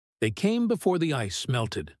They came before the ice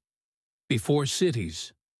melted, before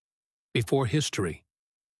cities, before history,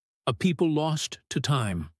 a people lost to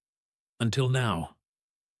time, until now.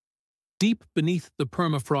 Deep beneath the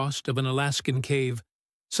permafrost of an Alaskan cave,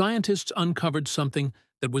 scientists uncovered something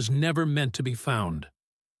that was never meant to be found.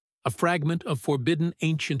 A fragment of forbidden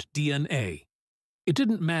ancient DNA. It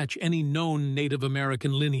didn't match any known Native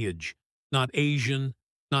American lineage, not Asian,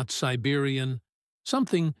 not Siberian,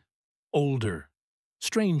 something older,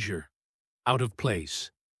 stranger, out of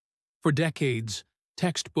place. For decades,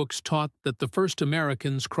 textbooks taught that the first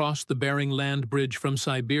Americans crossed the Bering Land Bridge from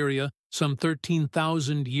Siberia some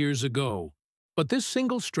 13,000 years ago. But this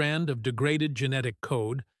single strand of degraded genetic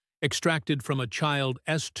code, extracted from a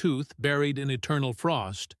child's tooth buried in eternal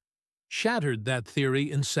frost, shattered that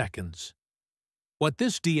theory in seconds. What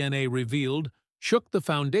this DNA revealed shook the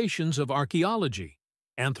foundations of archaeology,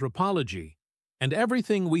 anthropology, and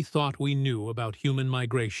everything we thought we knew about human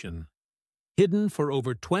migration. Hidden for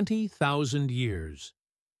over 20,000 years.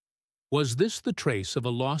 Was this the trace of a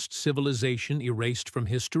lost civilization erased from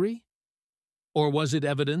history? Or was it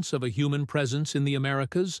evidence of a human presence in the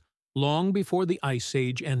Americas long before the Ice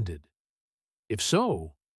Age ended? If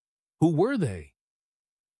so, who were they?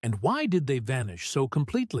 And why did they vanish so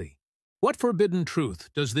completely? What forbidden truth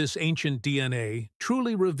does this ancient DNA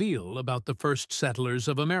truly reveal about the first settlers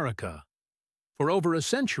of America? For over a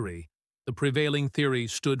century, the prevailing theory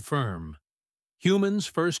stood firm. Humans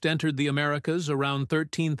first entered the Americas around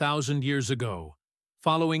 13,000 years ago,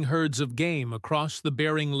 following herds of game across the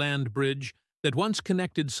Bering Land Bridge that once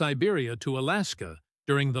connected Siberia to Alaska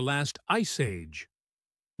during the last Ice Age.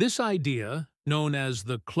 This idea, known as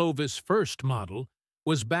the Clovis-first model,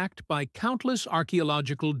 was backed by countless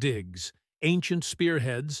archaeological digs, ancient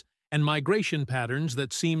spearheads, and migration patterns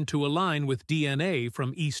that seemed to align with DNA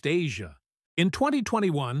from East Asia. In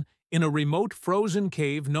 2021, in a remote frozen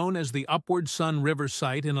cave known as the Upward Sun River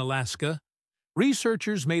site in Alaska,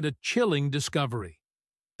 researchers made a chilling discovery: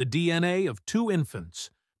 the DNA of two infants,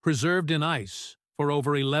 preserved in ice for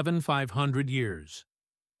over 11,500 years.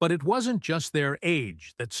 But it wasn't just their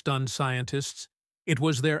age that stunned scientists, it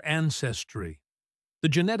was their ancestry. The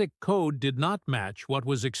genetic code did not match what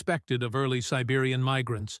was expected of early Siberian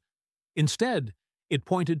migrants. Instead, it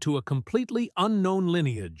pointed to a completely unknown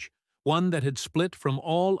lineage, one that had split from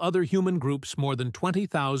all other human groups more than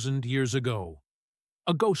 20,000 years ago.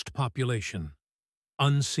 A ghost population,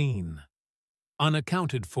 unseen,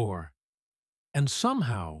 unaccounted for, and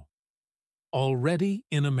somehow already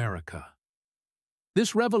in America.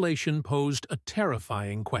 This revelation posed a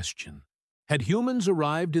terrifying question. Had humans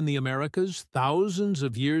arrived in the Americas thousands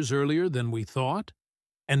of years earlier than we thought,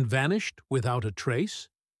 and vanished without a trace?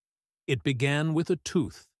 It began with a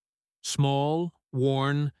tooth, small,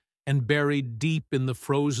 worn, and buried deep in the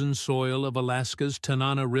frozen soil of Alaska's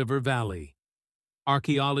Tanana River Valley.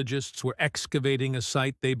 Archaeologists were excavating a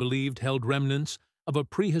site they believed held remnants of a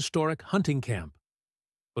prehistoric hunting camp.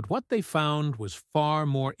 But what they found was far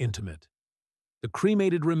more intimate. The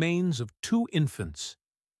cremated remains of two infants,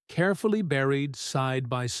 carefully buried side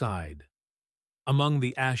by side. Among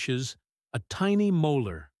the ashes, a tiny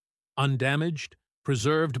molar, undamaged,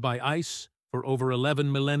 preserved by ice for over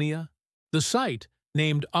 11 millennia. The site,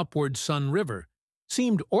 named Upward Sun River,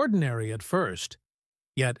 seemed ordinary at first.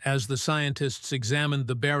 Yet as the scientists examined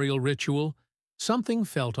the burial ritual, something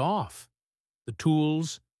felt off. The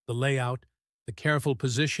tools, the layout, the careful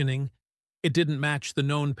positioning, it didn't match the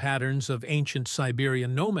known patterns of ancient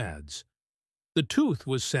Siberian nomads. The tooth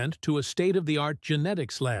was sent to a state-of-the-art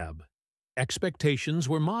genetics lab. Expectations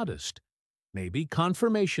were modest, maybe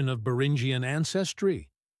confirmation of Beringian ancestry,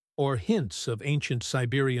 or hints of ancient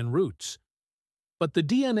Siberian roots. But the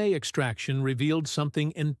DNA extraction revealed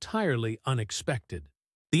something entirely unexpected.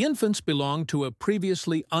 The infants belonged to a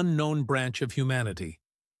previously unknown branch of humanity,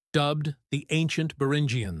 dubbed the ancient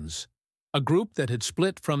Beringians, a group that had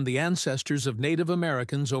split from the ancestors of Native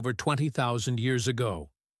Americans over 20,000 years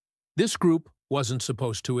ago. This group wasn't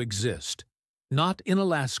supposed to exist. Not in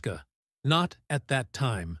Alaska, not at that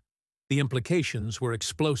time. The implications were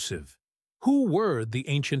explosive. Who were the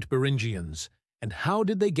ancient Beringians, and how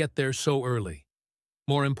did they get there so early?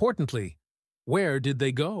 More importantly, where did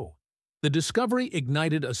they go? The discovery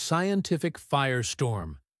ignited a scientific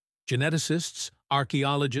firestorm. Geneticists,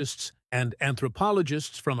 archaeologists, and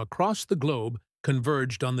anthropologists from across the globe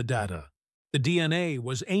converged on the data. The DNA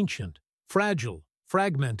was ancient, fragile,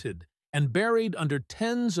 fragmented, and buried under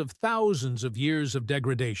tens of thousands of years of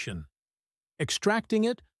degradation. Extracting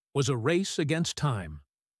it was a race against time.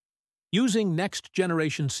 Using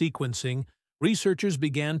next-generation sequencing, researchers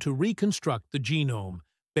began to reconstruct the genome,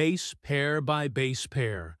 base pair by base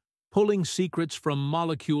pair, pulling secrets from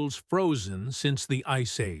molecules frozen since the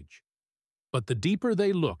Ice Age. But the deeper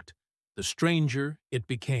they looked, the stranger it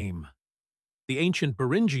became. The ancient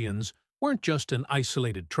Beringians weren't just an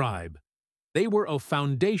isolated tribe. They were a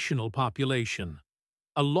foundational population,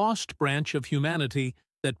 a lost branch of humanity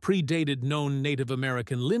that predated known Native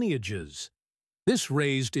American lineages. This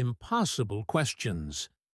raised impossible questions.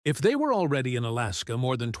 If they were already in Alaska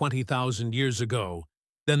more than 20,000 years ago,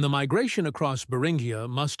 then the migration across Beringia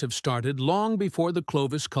must have started long before the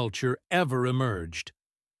Clovis culture ever emerged.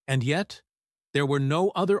 And yet, there were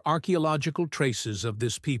no other archaeological traces of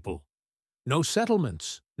this people. No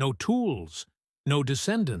settlements, no tools, no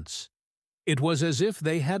descendants. It was as if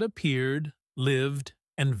they had appeared, lived,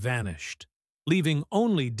 and vanished, leaving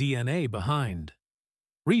only DNA behind.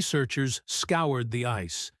 Researchers scoured the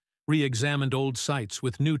ice, re-examined old sites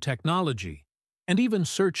with new technology, and even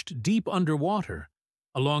searched deep underwater,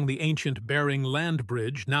 along the ancient Bering land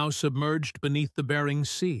bridge now submerged beneath the Bering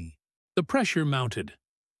Sea. The pressure mounted.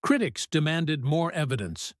 Critics demanded more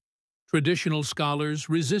evidence. Traditional scholars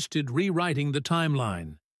resisted rewriting the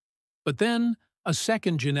timeline. But then, a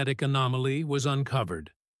second genetic anomaly was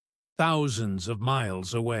uncovered, thousands of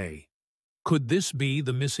miles away. Could this be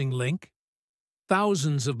the missing link?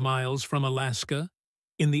 Thousands of miles from Alaska,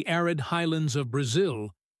 in the arid highlands of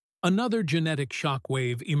Brazil, another genetic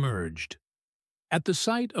shockwave emerged. At the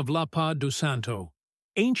site of Lapa do Santo,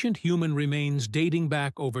 ancient human remains dating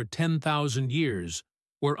back over 10,000 years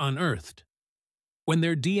were unearthed. When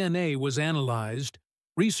their DNA was analyzed,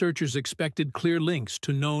 researchers expected clear links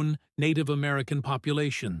to known Native American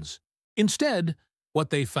populations. Instead, what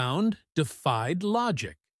they found defied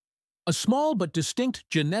logic. A small but distinct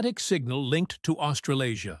genetic signal linked to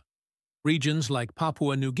Australasia, regions like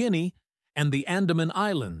Papua New Guinea and the Andaman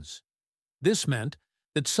Islands. This meant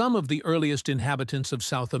that some of the earliest inhabitants of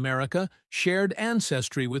South America shared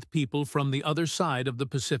ancestry with people from the other side of the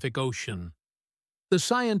Pacific Ocean. The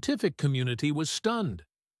scientific community was stunned.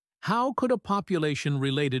 How could a population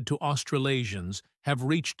related to Australasians have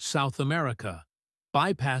reached South America,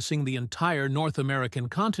 bypassing the entire North American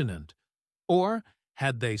continent? Or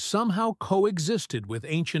had they somehow coexisted with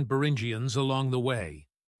ancient Beringians along the way?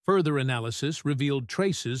 Further analysis revealed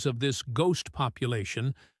traces of this ghost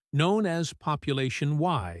population, known as Population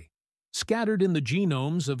Y, scattered in the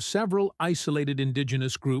genomes of several isolated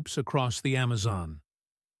indigenous groups across the Amazon.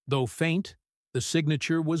 Though faint, the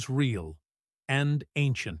signature was real and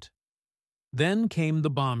ancient. Then came the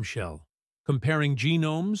bombshell, comparing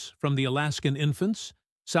genomes from the Alaskan infants,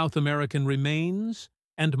 South American remains,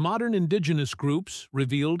 and modern indigenous groups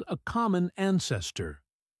revealed a common ancestor,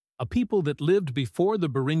 a people that lived before the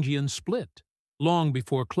Beringian split, long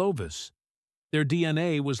before Clovis. Their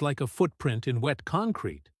DNA was like a footprint in wet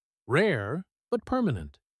concrete, rare but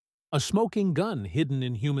permanent, a smoking gun hidden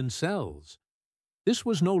in human cells. This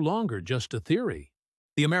was no longer just a theory.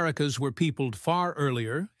 The Americas were peopled far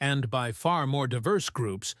earlier and by far more diverse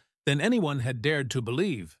groups than anyone had dared to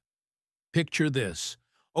believe. Picture this.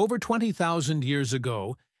 Over 20,000 years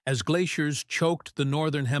ago, as glaciers choked the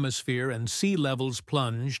northern hemisphere and sea levels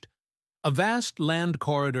plunged, a vast land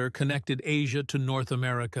corridor connected Asia to North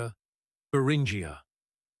America, Beringia.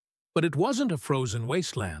 But it wasn't a frozen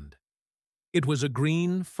wasteland. It was a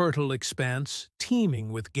green, fertile expanse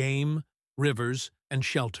teeming with game, rivers, and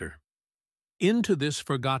shelter. Into this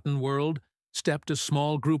forgotten world stepped a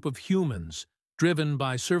small group of humans, driven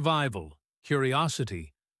by survival,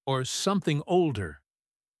 curiosity, or something older.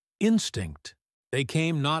 Instinct. They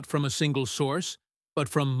came not from a single source, but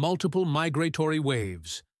from multiple migratory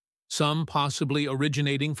waves, some possibly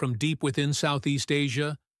originating from deep within Southeast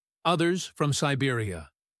Asia, others from Siberia.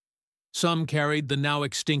 Some carried the now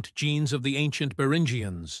extinct genes of the ancient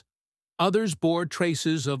Beringians. Others bore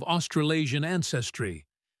traces of Australasian ancestry,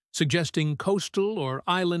 suggesting coastal or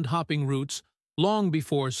island-hopping routes long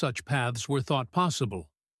before such paths were thought possible.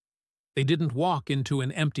 They didn't walk into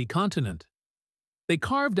an empty continent. They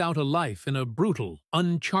carved out a life in a brutal,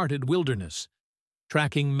 uncharted wilderness,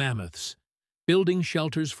 tracking mammoths, building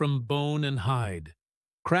shelters from bone and hide,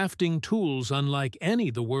 crafting tools unlike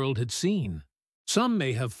any the world had seen. Some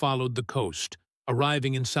may have followed the coast,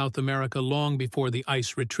 arriving in South America long before the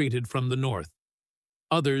ice retreated from the north.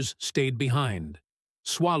 Others stayed behind,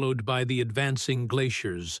 swallowed by the advancing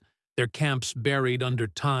glaciers, their camps buried under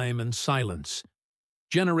time and silence.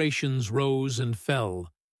 Generations rose and fell,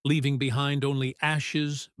 leaving behind only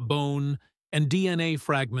ashes, bone, and DNA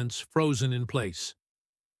fragments frozen in place.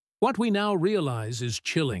 What we now realize is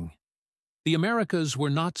chilling. The Americas were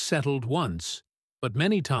not settled once, but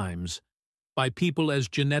many times, by people as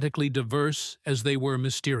genetically diverse as they were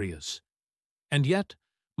mysterious. And yet,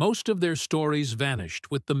 Most of their stories vanished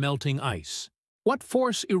with the melting ice. What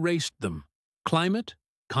force erased them? Climate?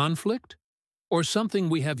 Conflict? Or something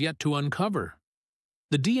we have yet to uncover?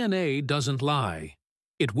 The DNA doesn't lie.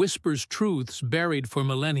 It whispers truths buried for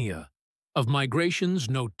millennia, of migrations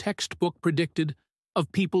no textbook predicted,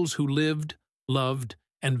 of peoples who lived, loved,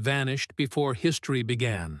 and vanished before history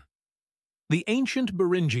began. The ancient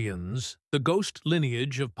Beringians, the ghost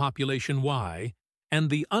lineage of population Y, and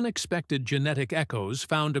the unexpected genetic echoes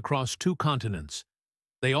found across 2 continents.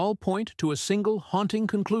 They all point to a single haunting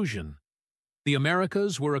conclusion. The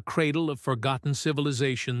Americas were a cradle of forgotten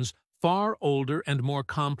civilizations far older and more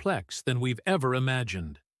complex than we've ever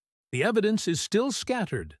imagined. The evidence is still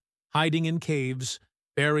scattered, hiding in caves,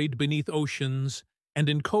 buried beneath oceans, and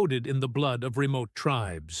encoded in the blood of remote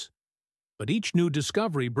tribes. But each new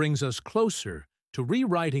discovery brings us closer to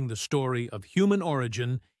rewriting the story of human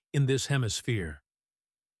origin in this hemisphere.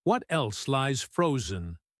 What else lies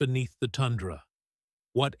frozen beneath the tundra?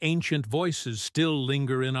 What ancient voices still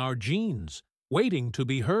linger in our genes, waiting to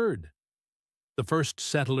be heard? The first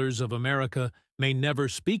settlers of America may never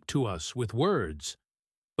speak to us with words,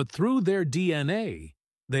 but through their DNA,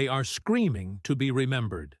 they are screaming to be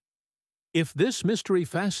remembered. If this mystery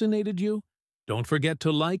fascinated you, don't forget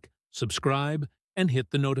to like, subscribe, and hit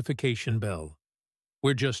the notification bell.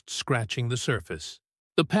 We're just scratching the surface.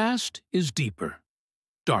 The past is deeper,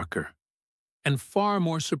 darker, and far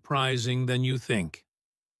more surprising than you think.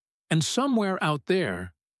 And somewhere out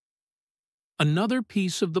there, another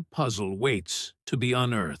piece of the puzzle waits to be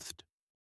unearthed.